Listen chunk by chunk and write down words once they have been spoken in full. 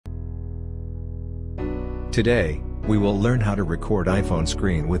Today, we will learn how to record iPhone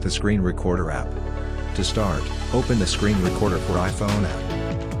screen with the Screen Recorder app. To start, open the Screen Recorder for iPhone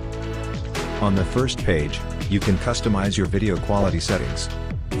app. On the first page, you can customize your video quality settings.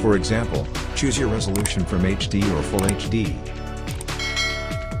 For example, choose your resolution from HD or Full HD.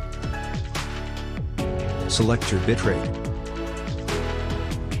 Select your bitrate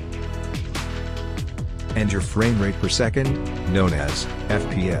and your frame rate per second, known as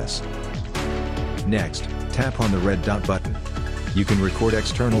FPS. Next, tap on the red dot button. You can record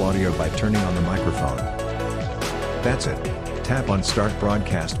external audio by turning on the microphone. That's it. Tap on Start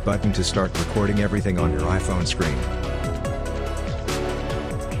Broadcast button to start recording everything on your iPhone screen.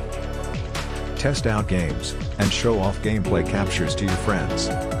 Test out games, and show off gameplay captures to your friends.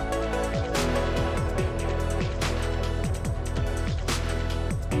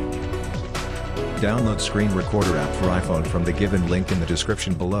 Download Screen Recorder app for iPhone from the given link in the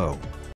description below.